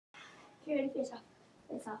Okay, ready? Face off.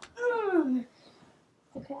 Face off.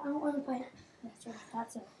 Okay, I don't want to fight. That's right.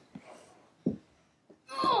 That's it.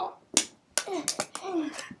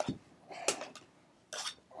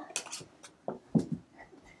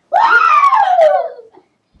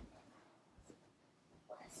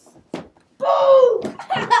 Boom!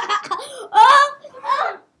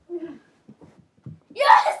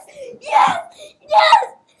 Yes! Yes! Yes!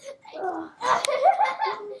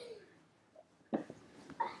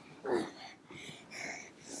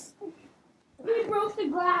 We broke the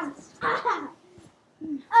glass.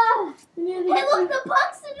 Hey, look, the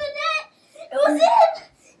puck's in the net. It was in.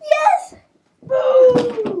 Yes.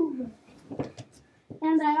 Boom.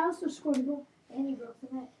 And I also scored a goal. And you broke the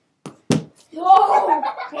net. Whoa.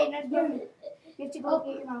 Hey, that's good. You have to go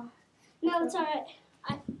get your mom. No, it's all right.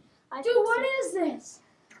 Dude, what is this?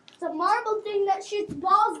 It's a marble thing that shoots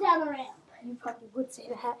balls down the ramp. You probably would say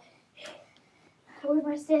that. Where's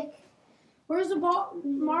my stick? Where's the ball?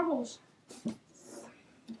 Marbles. You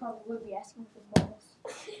probably would be asking for balls.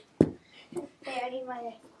 Hey, I need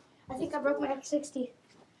my. I think I broke my X60.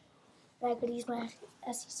 I could use my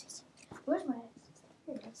SC60. Where's my X60?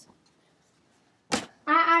 Here it is.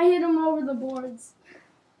 I hit him over the boards.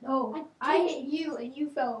 No, I hit you and you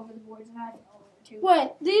fell over the boards and I fell over too.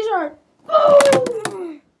 What? These are.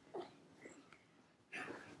 Boom!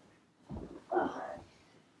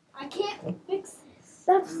 I can't fix this.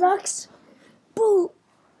 That sucks. Boom.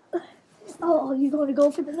 Oh, you going to go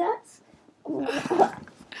for the nuts?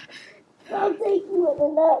 I'll take you with the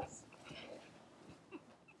nuts.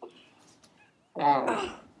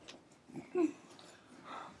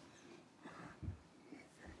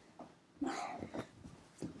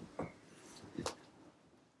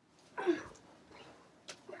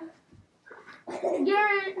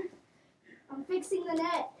 Garrett, I'm fixing the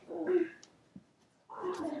net.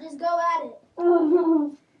 So just go at it.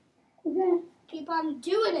 Okay. Keep on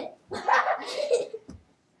doing it.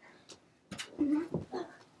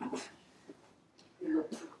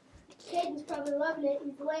 Caden's probably loving it.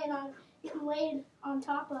 He's getting laid on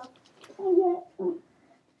top of. Okay.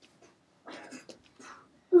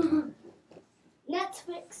 Net's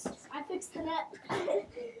fixed. I fixed the net.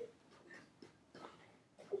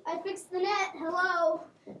 I fixed the net. Hello.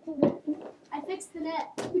 I fixed the net.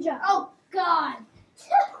 Good job. Oh, God.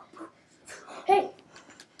 Hey.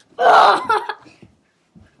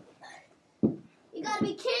 You gotta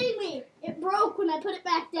be kidding me. It broke when I put it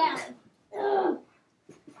back down.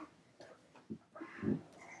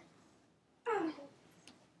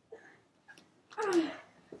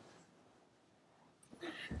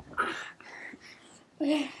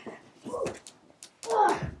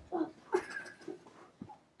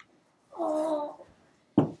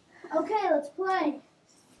 Okay, let's play.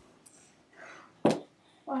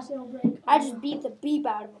 Watch it break. I just beat the beep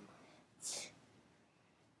out of him.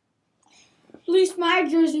 At least my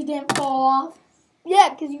jersey didn't fall off. Yeah,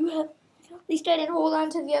 because at least I didn't hold on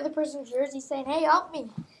to the other person's jersey saying, hey, help me.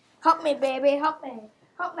 Help me, baby. Help me.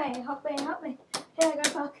 Help me. Help me. Help me. Hey, I got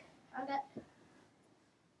a puck.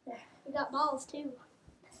 There. We got balls, too.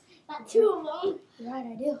 Got 2 of them. You're right,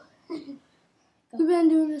 I do. We've been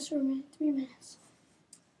doing this for 3 minutes.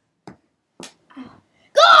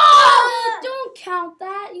 Go! Don't count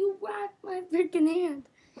that. You whacked my freaking hand.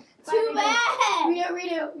 Too bad.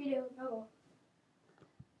 Redo. No.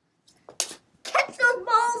 Catch those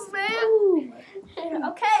balls, man. Ooh.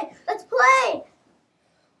 Okay, let's play.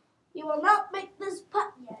 You will not make this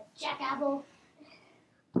putt, you jackapple.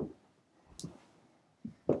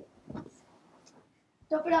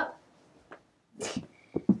 Dump it up.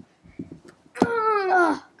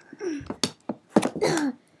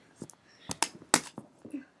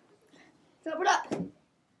 Dump it up.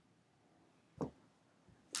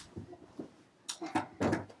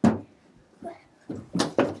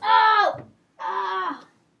 Oh! Ah!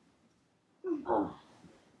 Oh.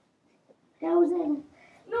 That was in.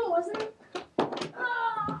 No, it wasn't.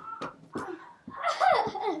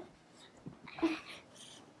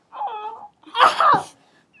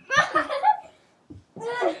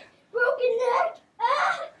 Broken neck.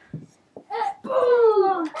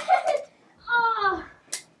 Boom.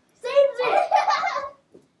 Saves it.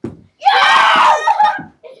 Yeah!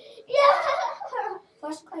 Yeah!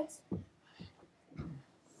 Flashlights.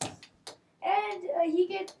 And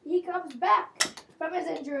he comes back from his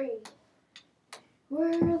injury.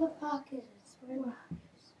 Where the puck is?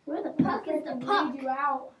 Where the puck is? The puck. You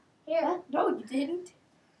out. Here. What? No, you didn't.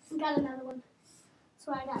 We got another one. That's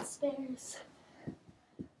why I got spares.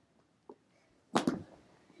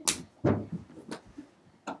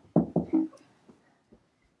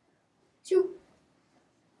 Shoot.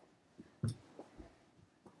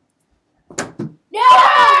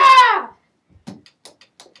 Yeah!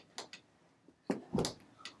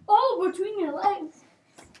 Oh, between your legs.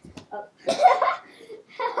 Oh.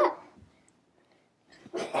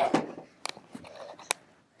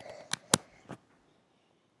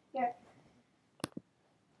 Here.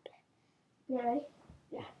 You ready?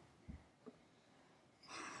 Yeah.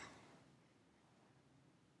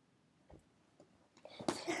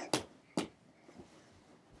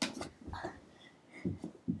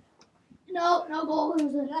 No, no goal.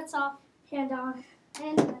 That's off. Hand on.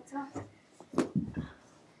 And that's off.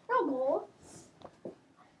 No goal.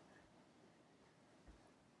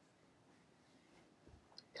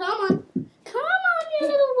 Come on. Come on, you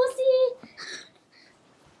little wussy.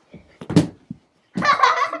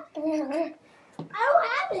 I don't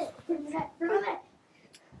have it. Bring it back. Bring it back.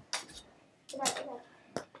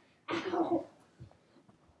 Ow.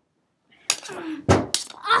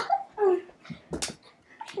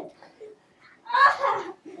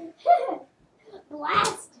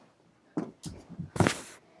 Blast.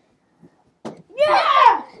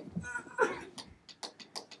 Yeah!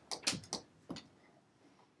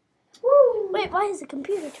 Woo. Wait, why is the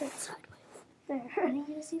computer turned sideways? There.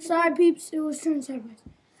 Sorry, peeps, it was turned sideways.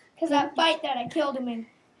 Because that fight that I killed him in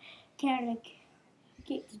Canada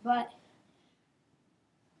kicked his butt.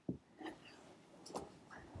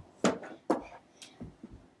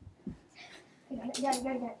 You got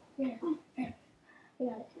it. Yeah. You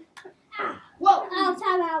got it. Ah. Whoa! Ow,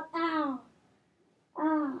 time out. Ow.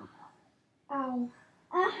 Ow. Ow.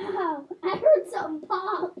 Ow. I heard something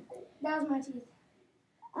pop. That was my teeth.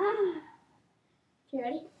 Ah. You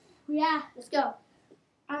ready? Yeah. Let's go.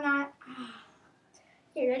 I'm not.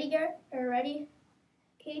 Okay, ready, Garrett? Or ready,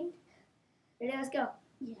 Caden? Ready? Let's go.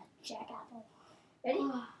 Yeah, Jack Apple. Ready?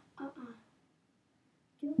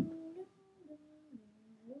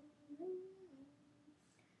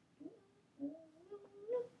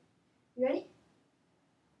 You ready?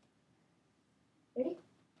 Ready?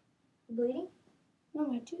 You bleeding? No,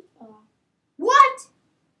 my tooth fell off. What?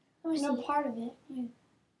 No part of it. Yeah.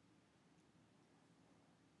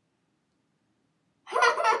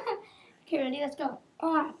 Okay, ready? Let's go.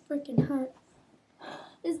 Oh, it freaking hurt.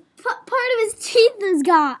 Part of his teeth is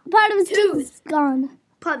gone. Part of his tooth is gone.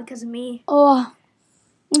 Probably because of me. Oh.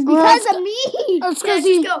 It's because of me. Let's go.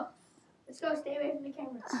 Let's go. Stay away from the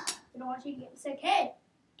camera. We don't want you to get sick. Hey.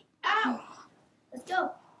 Ow. Let's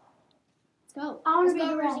go. Let's go. I want to be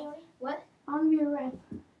a ref. What? I want to be a ref.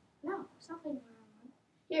 No, it's not playing around.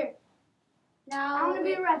 Here. Now. I want to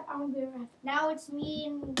be a ref. Now it's me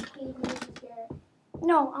and Caden versus Garrett.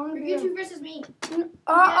 No, I want to be you two versus me.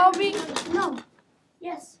 I'll be. No.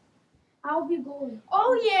 Yes. I'll be goalie.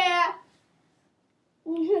 Oh, yeah.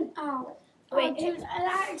 Ow. Wait, dude,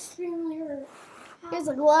 that extremely hurt. Here's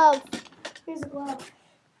a glove.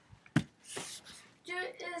 Dude,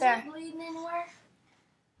 is it bleeding anywhere?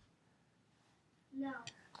 No.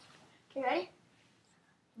 Okay, ready?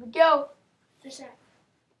 Here we go.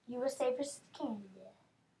 USA versus Canada.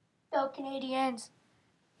 Go Canadians.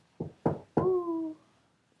 Ooh.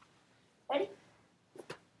 Ready?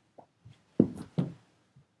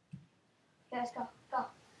 Okay, let's go. Go.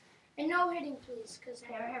 And no hitting, please, because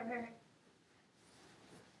here.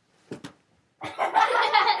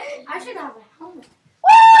 I should have a helmet.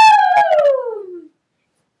 Woo!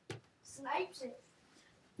 Snipes it.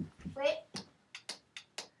 Wait.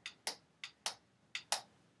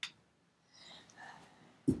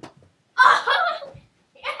 Oh,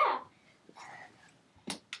 yeah.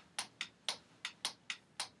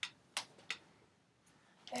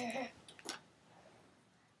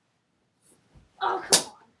 Oh, come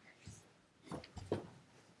on.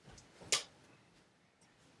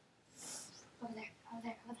 Over there.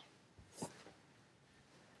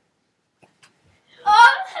 Oh!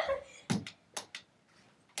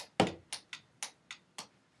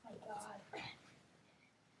 My God.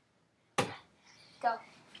 Go.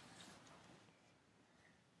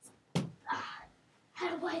 How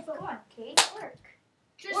do I go on, Kate? Work.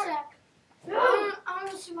 Just a sec. I'm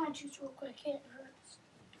going to see my juice real quick. It hurts.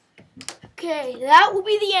 Okay, that will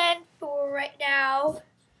be the end for right now.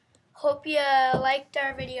 Hope you liked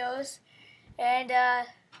our videos and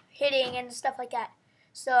hitting and stuff like that.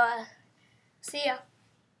 So, see ya.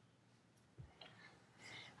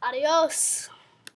 Adios.